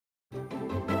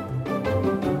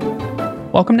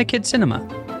Welcome to Kid Cinema,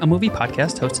 a movie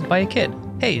podcast hosted by a kid,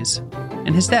 Hayes,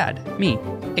 and his dad, me,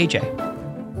 AJ.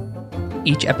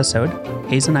 Each episode,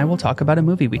 Hayes and I will talk about a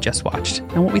movie we just watched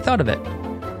and what we thought of it.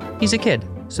 He's a kid,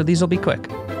 so these will be quick.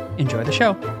 Enjoy the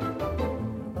show.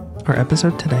 Our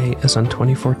episode today is on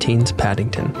 2014's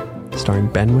Paddington, starring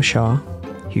Ben Whishaw,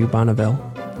 Hugh Bonneville,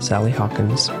 Sally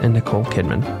Hawkins, and Nicole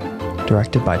Kidman,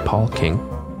 directed by Paul King.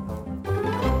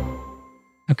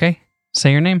 Okay,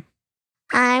 say your name.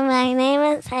 Hi, my name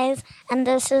is Hayes, and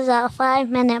this is our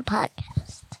 5-minute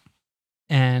podcast.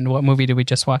 And what movie did we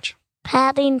just watch?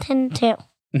 Paddington 2.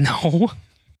 No,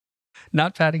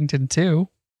 not Paddington 2.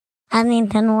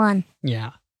 Paddington 1.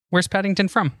 Yeah. Where's Paddington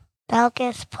from?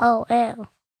 Darkest Peru.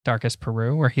 Darkest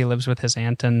Peru, where he lives with his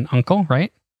aunt and uncle,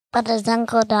 right? But his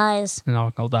uncle dies. And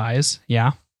uncle dies,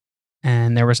 yeah.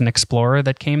 And there was an explorer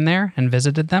that came there and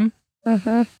visited them.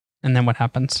 Mm-hmm. And then what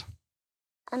happens?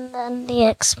 And then the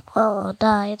explorer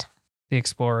died. The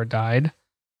explorer died.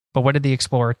 But what did the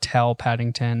explorer tell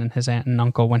Paddington and his aunt and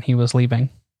uncle when he was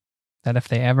leaving? That if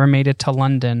they ever made it to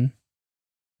London,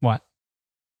 what?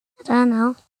 I don't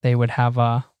know. They would have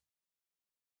a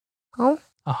Home?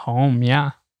 A home,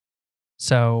 yeah.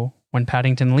 So when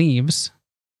Paddington leaves,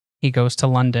 he goes to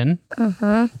London.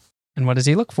 Mm-hmm. And what does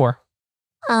he look for?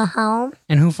 A home.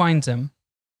 And who finds him?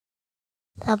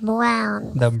 The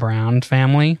Brown. The Brown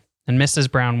family. And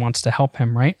Mrs. Brown wants to help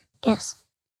him, right? Yes.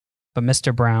 But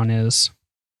Mr. Brown is...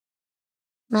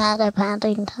 Mad at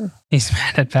Paddington. He's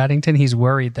mad at Paddington. He's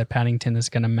worried that Paddington is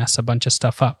going to mess a bunch of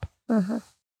stuff up. Mm-hmm.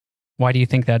 Why do you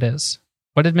think that is?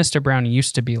 What did Mr. Brown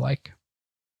used to be like?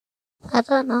 I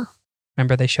don't know.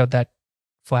 Remember they showed that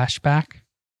flashback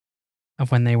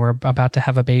of when they were about to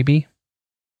have a baby?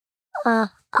 A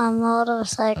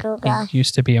motorcycle guy. He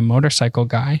used to be a motorcycle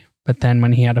guy. But then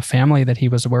when he had a family that he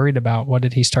was worried about, what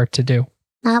did he start to do?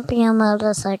 Not be a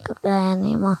motorcycle guy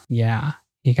anymore. Yeah.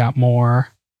 He got more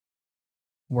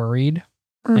worried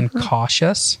and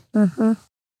cautious. Mm-hmm.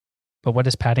 But what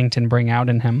does Paddington bring out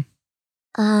in him?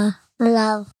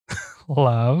 Love.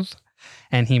 Love.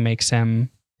 And he makes him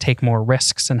take more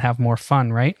risks and have more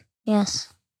fun, right?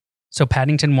 Yes. So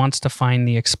Paddington wants to find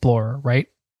the explorer, right?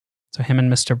 So him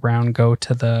and Mr. Brown go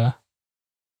to the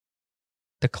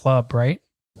club, right?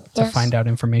 To Yes. find out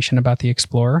information about the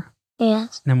explorer.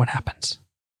 Yes. And then what happens?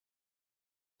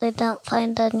 They don't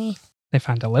find any. They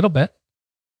find a little bit.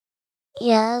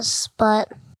 Yes, but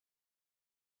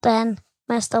then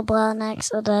Mr. Brown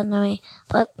accidentally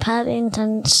put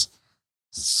Paddington's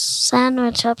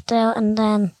sandwich up there, and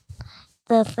then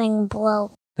the thing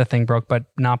broke. The thing broke, but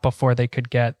not before they could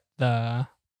get the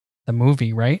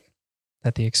movie, right?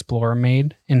 That the explorer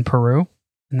made in Peru.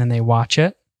 And then they watch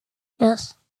it.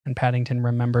 Yes. And Paddington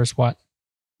remembers what?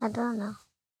 I don't know.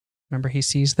 Remember he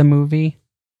sees the movie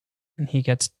and he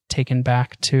gets taken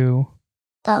back to...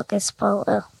 Darkest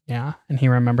Peru. Yeah, and he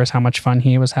remembers how much fun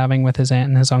he was having with his aunt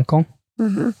and his uncle.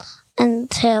 Mm-hmm.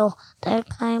 Until there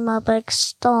came a big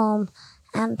storm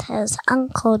and his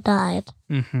uncle died.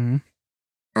 Mm-hmm.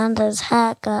 And his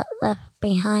hat got left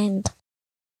behind.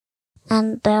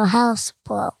 And their house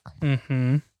broke.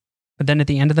 Mm-hmm. But then at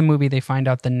the end of the movie, they find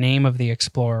out the name of the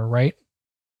explorer, right?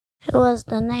 Who was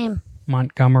the name?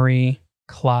 Montgomery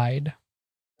Clyde.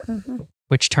 Mm-hmm.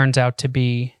 Which turns out to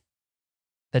be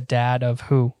the dad of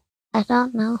who? I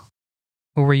don't know.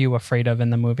 Who were you afraid of in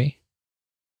the movie?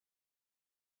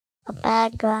 A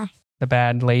bad guy. The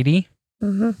bad lady?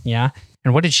 Mm-hmm. Yeah.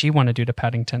 And what did she want to do to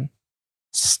Paddington?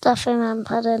 Stuff him and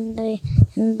put in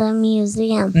the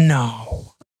museum.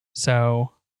 No.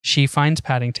 So she finds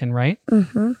Paddington, right?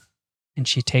 Mm-hmm. And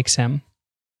she takes him.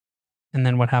 And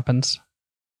then what happens?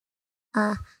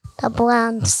 The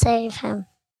Browns save him.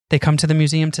 They come to the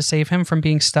museum to save him from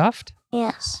being stuffed?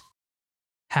 Yes.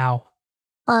 How?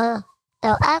 Well,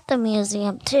 they're at the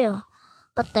museum too,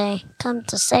 but they come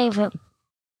to save him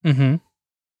Mm-hmm.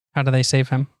 How do they save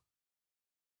him?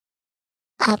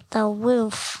 at the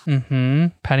roof. Mm-hmm.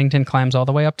 Paddington climbs all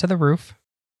the way up to the roof.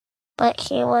 But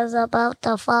he was about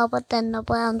to fall, but then the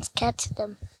Browns catch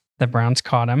him. The Browns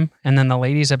caught him. And then the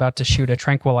lady's about to shoot a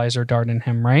tranquilizer dart in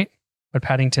him, right? But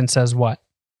Paddington says what?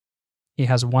 He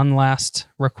has one last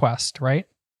request, right?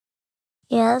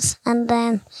 Yes, and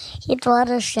then he brought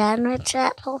a sandwich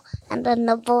at her, and then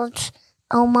the bullets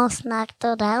almost knocked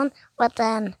her down, but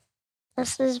then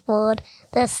Mrs. Wood,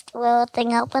 this little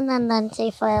thing opened, and then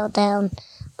she fell down.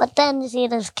 But then she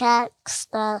just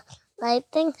catched the light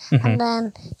thing, and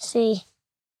then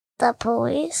the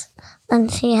police, then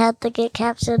she had to get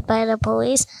captured by the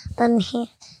police, then she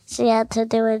had to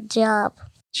do a job.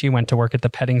 She went to work at the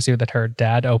petting zoo that her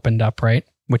dad opened up, right?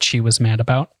 Which she was mad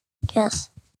about. Yes.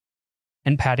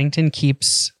 And Paddington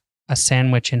keeps a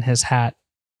sandwich in his hat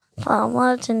for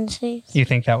emergencies. You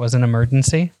think that was an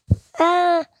emergency?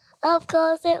 Of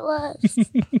course it was.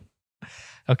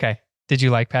 Okay. Did you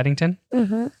like Paddington?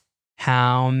 Mm-hmm.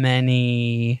 How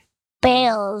many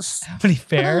Bears.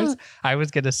 bears? I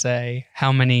was going to say,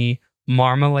 how many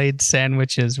marmalade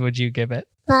sandwiches would you give it?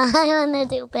 No, I want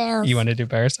to do bears. You want to do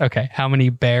bears? Okay. How many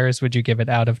bears would you give it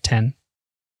out of 10?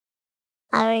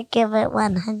 I would give it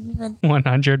 100.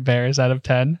 100 bears out of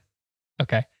 10?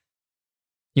 Okay.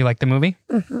 You like the movie?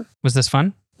 Mm-hmm. Was this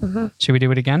fun? Mm-hmm. Should we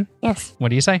do it again? Yes. What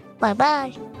do you say?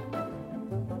 Bye-bye.